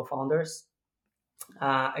amazing co-founders,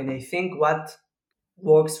 and I think what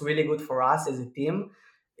works really good for us as a team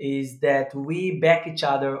is that we back each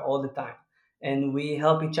other all the time and we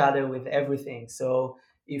help each other with everything. So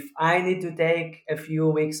if I need to take a few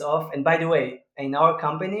weeks off, and by the way, in our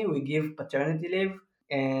company, we give paternity leave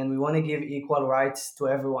and we want to give equal rights to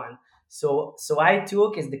everyone. So I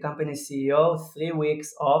took, as the company CEO, 3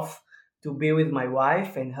 weeks off to be with my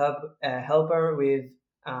wife and help her with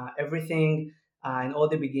everything in all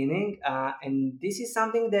the beginning. And this is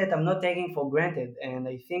something that I'm not taking for granted. And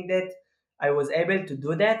I think that I was able to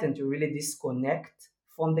do that and to really disconnect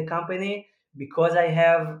from the company because I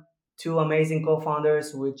have two amazing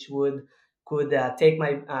co-founders which would could take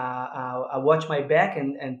my watch my back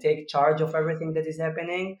and take charge of everything that is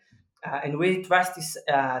happening. And we trust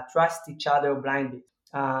each other blindly.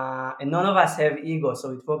 And none of us have ego,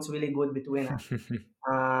 so it works really good between us.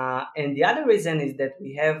 And the other reason is that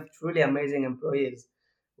we have truly amazing employees,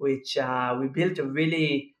 which we built a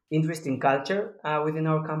really interesting culture within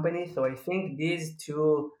our company. So I think these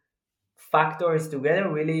two factors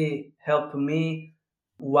together really help me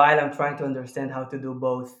while I'm trying to understand how to do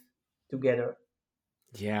both together.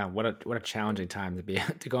 Yeah, what a challenging time to be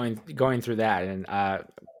to going through that, and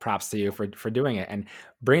props to you for doing it and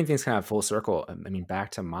bringing things kind of full circle. I mean,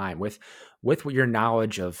 back to mine with your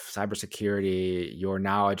knowledge of cybersecurity, your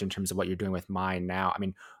knowledge in terms of what you're doing with mine now. I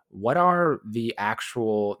mean, what are the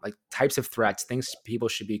actual like types of threats, things people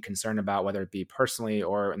should be concerned about, whether it be personally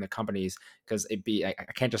or in the companies? Because I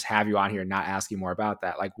can't just have you on here and not ask you more about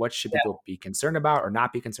that. Like, what should people be concerned about or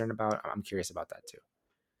not be concerned about? I'm curious about that too.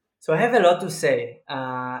 So I have a lot to say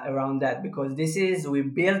around that because this is we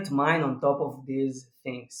built mine on top of these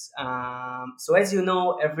things. So as you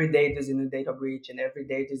know, every day there's a new data breach, and every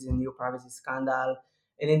day there's a new privacy scandal.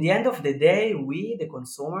 And in the end of the day, we, the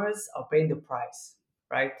consumers, are paying the price,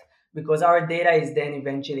 right? Because our data is then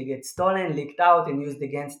eventually gets stolen, leaked out, and used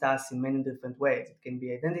against us in many different ways. It can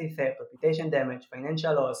be identity theft, reputation damage,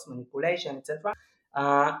 financial loss, manipulation, etc.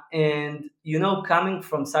 And coming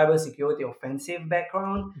from cybersecurity offensive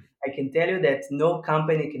background, I can tell you that no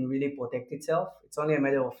company can really protect itself. It's only a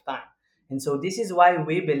matter of time. And so this is why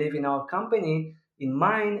we believe in our company in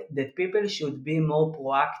mind that people should be more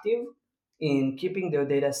proactive in keeping their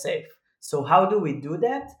data safe. So how do we do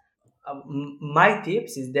that? My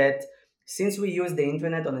tips is that since we use the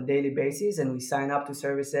internet on a daily basis and we sign up to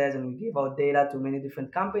services and we give out data to many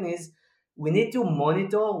different companies, we need to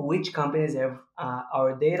monitor which companies have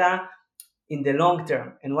our data in the long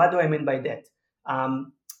term. And what do I mean by that?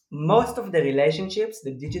 Um, Most of the relationships,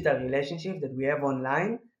 the digital relationships that we have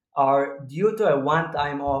online, are due to a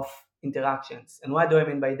one-time off interactions. And what do I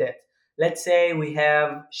mean by that? Let's say we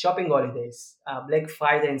have shopping holidays, Black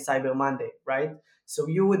Friday and Cyber Monday, right? So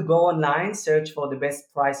you would go online, search for the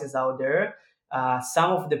best prices out there.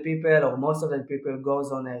 Some of the people or most of the people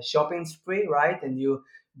goes on a shopping spree, right? And you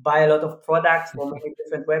buy a lot of products from many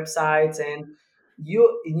different websites, and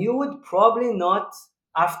you would probably not,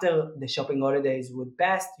 after the shopping holidays would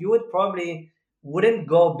pass, you would probably wouldn't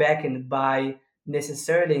go back and buy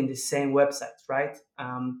necessarily in the same websites, right?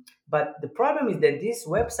 But the problem is that these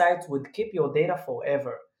websites would keep your data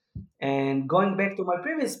forever. And going back to my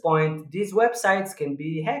previous point, these websites can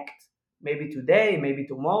be hacked, maybe today, maybe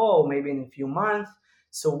tomorrow, or maybe in a few months.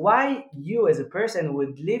 So why you as a person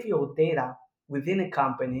would leave your data within a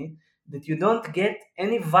company that you don't get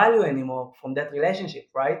any value anymore from that relationship,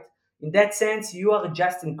 right? In that sense, you are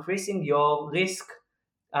just increasing your risk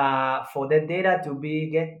for that data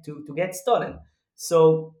to get stolen.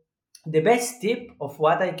 So the best tip of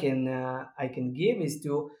what I can give is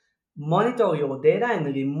to monitor your data and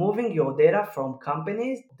removing your data from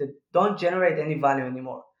companies that don't generate any value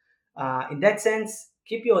anymore. In that sense,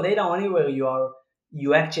 keep your data only where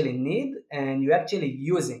you actually need and you actually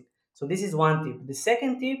using. So this is one tip. The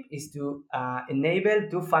second tip is to enable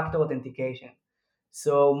two-factor authentication.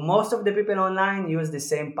 So most of the people online use the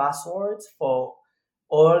same passwords for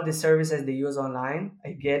all the services they use online.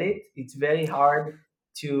 I get it. It's very hard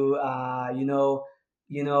to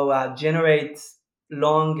generate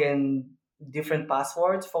long and different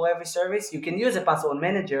passwords for every service. You can use a password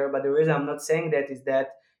manager, but the reason I'm not saying that is that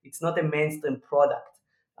it's not a mainstream product.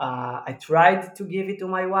 I tried to give it to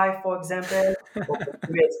my wife, for example, or the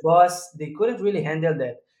previous boss. They couldn't really handle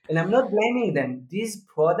that. And I'm not blaming them. These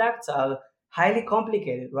products are highly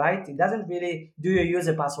complicated, right? It doesn't really. Do you use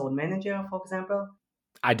a password manager, for example?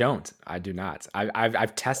 I don't. I do not.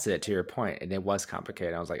 I've tested it to your point, and it was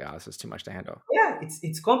complicated. I was like, oh, this is too much to handle. Yeah,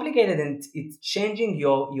 it's complicated and it's changing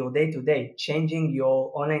your day to day, changing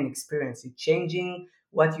your online experience, it's changing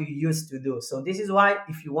what you used to do. So this is why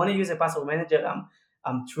if you want to use a password manager,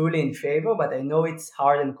 I'm truly in favor, but I know it's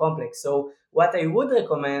hard and complex. So what I would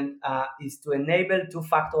recommend is to enable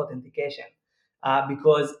two-factor authentication,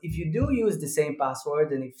 because if you do use the same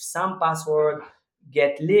password and if some password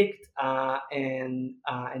get leaked and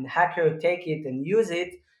hacker take it and use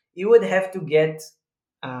it, you would have to get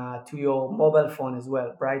to your mobile phone as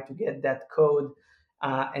well, right? To get that code.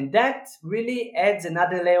 And that really adds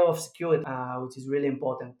another layer of security, which is really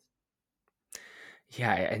important.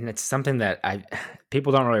 Yeah, and it's something that I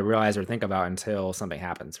people don't really realize or think about until something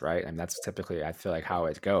happens, right? And that's typically, I feel like, how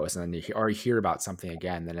it goes. And then or you hear about something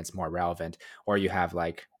again, then it's more relevant. Or you have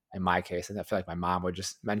like, in my case, and I feel like my mom would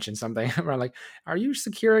just mention something around like, "Are you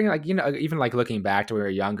securing like even like looking back to when we were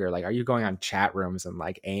younger, like, are you going on chat rooms and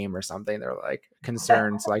like AIM or something?" They're like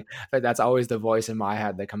concerns, like that's always the voice in my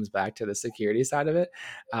head that comes back to the security side of it.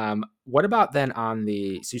 What about then on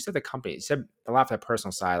the so you said the company, you said a lot of the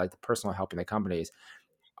personal side, like the personal helping the companies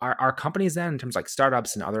are companies then in terms of like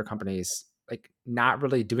startups and other companies like not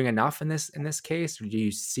really doing enough in this case? Or do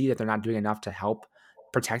you see that they're not doing enough to help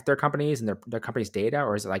protect their companies and their company's data,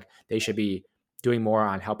 or is it like they should be doing more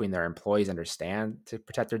on helping their employees understand to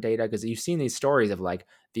protect their data? Because you've seen these stories of like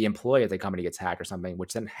the employee of the company gets hacked or something,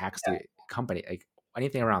 which then hacks the company. Like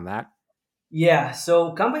anything around that? Yeah,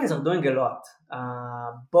 so companies are doing a lot,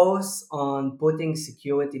 both on putting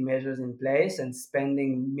security measures in place and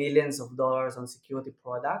spending millions of dollars on security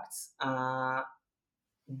products.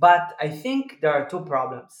 But I think there are two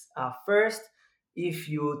problems. First, if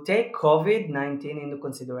you take COVID 19 into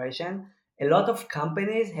consideration, a lot of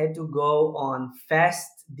companies had to go on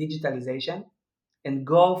fast digitalization and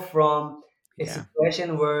go from a Yeah,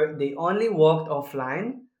 situation where they only worked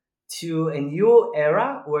offline to a new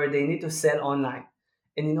era where they need to sell online.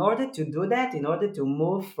 And in order to do that, in order to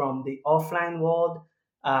move from the offline world,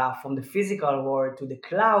 from the physical world to the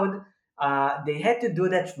cloud, they had to do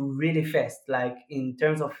that really fast, like in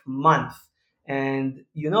terms of months. And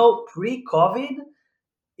pre-COVID,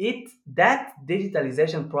 it that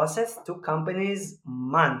digitalization process took companies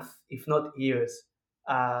months, if not years,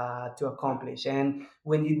 to accomplish. And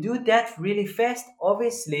when you do that really fast,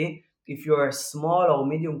 obviously, if you're a small or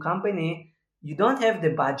medium company, you don't have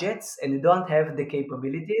the budgets and you don't have the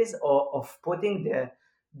capabilities of putting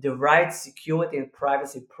the right security and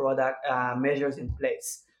privacy product measures in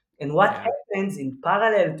place. And what yeah, happens in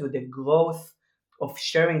parallel to the growth of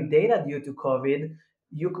sharing data due to COVID,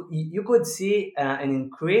 you could see an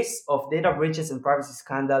increase of data breaches and privacy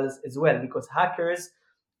scandals as well, because hackers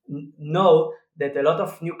know that a lot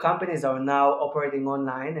of new companies are now operating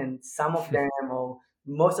online and some of them or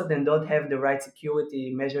most of them don't have the right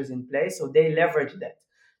security measures in place, so they leverage that.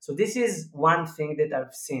 So this is one thing that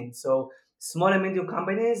I've seen. So small and medium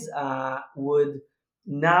companies would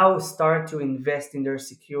now start to invest in their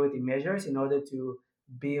security measures in order to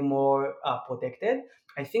be more protected.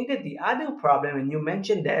 I think that the other problem, and you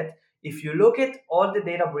mentioned that, if you look at all the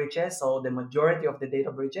data breaches or the majority of the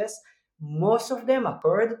data breaches, most of them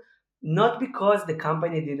occurred not because the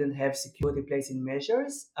company didn't have security place in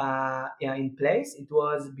measures yeah, in place. It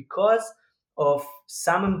was because of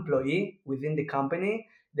some employee within the company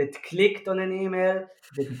that clicked on an email,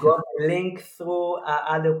 that got a link through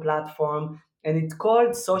other platform, and it's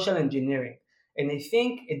called social engineering. And I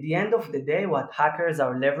think at the end of the day, what hackers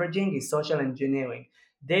are leveraging is social engineering.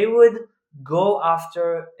 They would go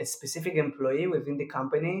after a specific employee within the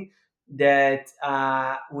company that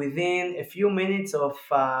within a few minutes of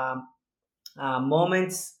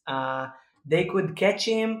moments, they could catch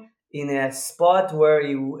him in a spot where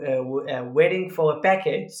he waiting for a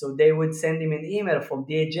package. So they would send him an email from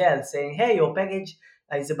DHL saying, "Hey, your package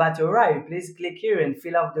is about to arrive. Please click here and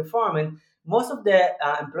fill out the form." And most of the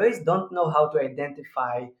employees don't know how to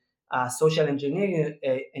identify social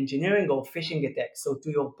engineering or phishing attacks. So to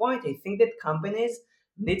your point, I think that companies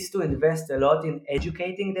needs to invest a lot in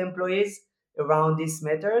educating the employees around these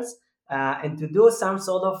matters, and to do some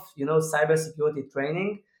sort of cybersecurity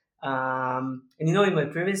training And in my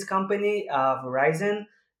previous company, Verizon,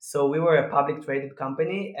 so we were a public traded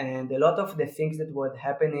company, and a lot of the things that were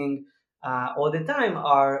happening all the time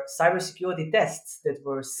are cybersecurity tests that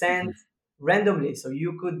were sent randomly. So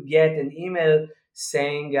you could get an email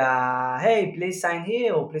saying, "Hey, please sign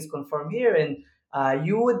here or please confirm here," and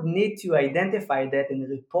you would need to identify that and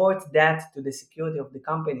report that to the security of the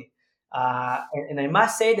company. And I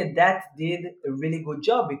must say that that did a really good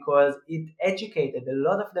job because it educated a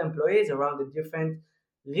lot of the employees around the different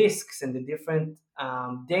risks and the different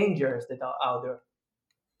dangers that are out there.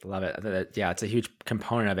 Love it. Yeah, it's a huge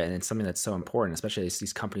component of it, and it's something that's so important, especially as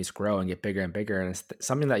these companies grow and get bigger and bigger. And it's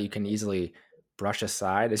something that you can easily brush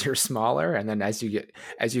aside as you're smaller, and then as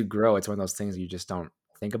you grow, it's one of those things you just don't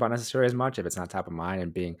think about necessarily as much if it's not top of mind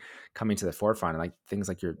and coming to the forefront. And like things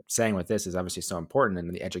like you're saying with this is obviously so important, and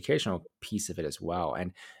the educational piece of it as well.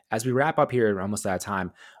 And as we wrap up here, almost out of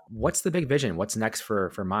time, what's the big vision? What's next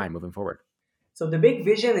for Mind moving forward? So the big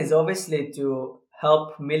vision is obviously to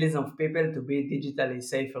help millions of people to be digitally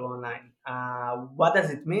safer online. What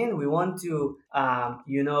does it mean? We want to,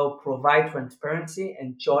 provide transparency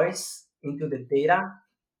and choice into the data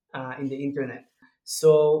in the internet.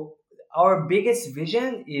 So our biggest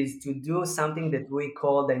vision is to do something that we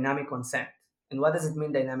call dynamic consent. And what does it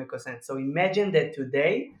mean, dynamic consent? So imagine that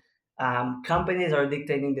today companies are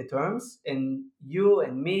dictating the terms, and you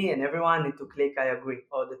and me and everyone need to click "I agree"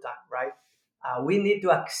 all the time, right? We need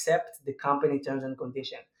to accept the company terms and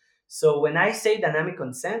conditions. So when I say dynamic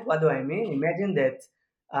consent, what do I mean? Imagine that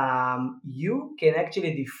you can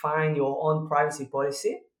actually define your own privacy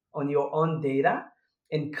policy on your own data,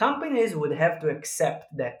 and companies would have to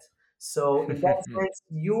accept that. So in that sense,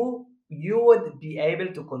 you would be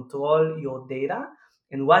able to control your data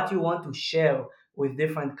and what you want to share with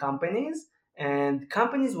different companies, and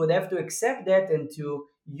companies would have to accept that, and to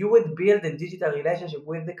you would build a digital relationship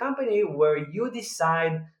with the company where you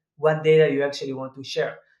decide what data you actually want to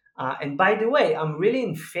share. And by the way, I'm really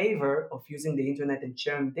in favor of using the internet and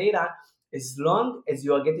sharing data as long as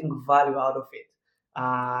you are getting value out of it.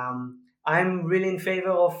 I'm really in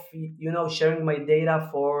favor of sharing my data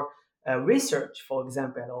for research, for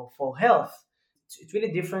example, or for health. It's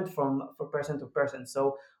really different from person to person.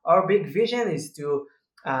 So our big vision is to,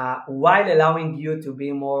 while allowing you to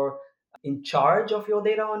be more in charge of your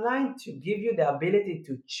data online, to give you the ability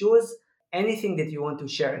to choose anything that you want to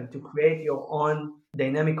share and to create your own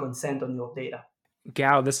dynamic consent on your data.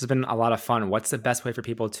 Gal, this has been a lot of fun. What's the best way for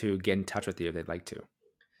people to get in touch with you if they'd like to?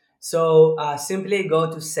 So simply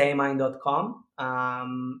go to saymind.com,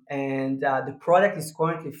 and the product is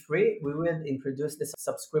currently free. We will introduce the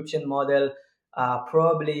subscription model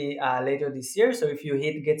probably later this year. So if you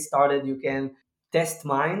hit get started, you can test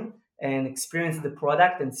Mind and experience the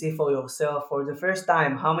product and see for yourself for the first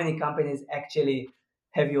time how many companies actually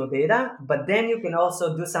have your data. But then you can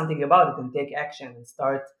also do something about it and take action and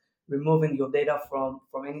start removing your data from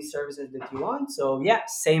any services that you want. So yeah,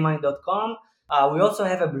 saymind.com. We also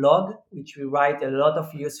have a blog, which we write a lot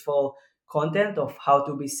of useful content of how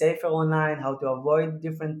to be safer online, how to avoid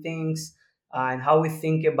different things, and how we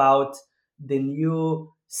think about the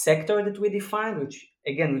new sector that we define, which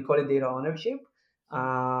again, we call it data ownership.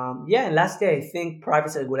 And lastly, I think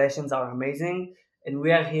privacy regulations are amazing, and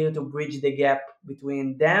we are here to bridge the gap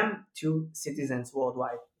between them to citizens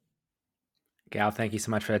worldwide. Gal, thank you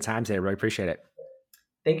so much for the time today. I really appreciate it.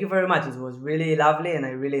 Thank you very much. It was really lovely, and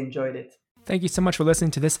I really enjoyed it. Thank you so much for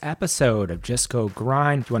listening to this episode of Just Go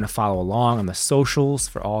Grind. If you want to follow along on the socials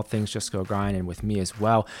for all things Just Go Grind and with me as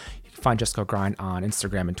well, you can find Just Go Grind on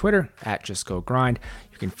Instagram and Twitter at Just Go Grind.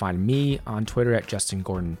 You can find me on Twitter at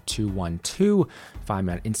JustinGordon212. Find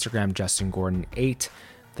me on Instagram, JustinGordon8.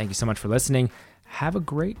 Thank you so much for listening. Have a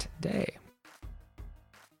great day.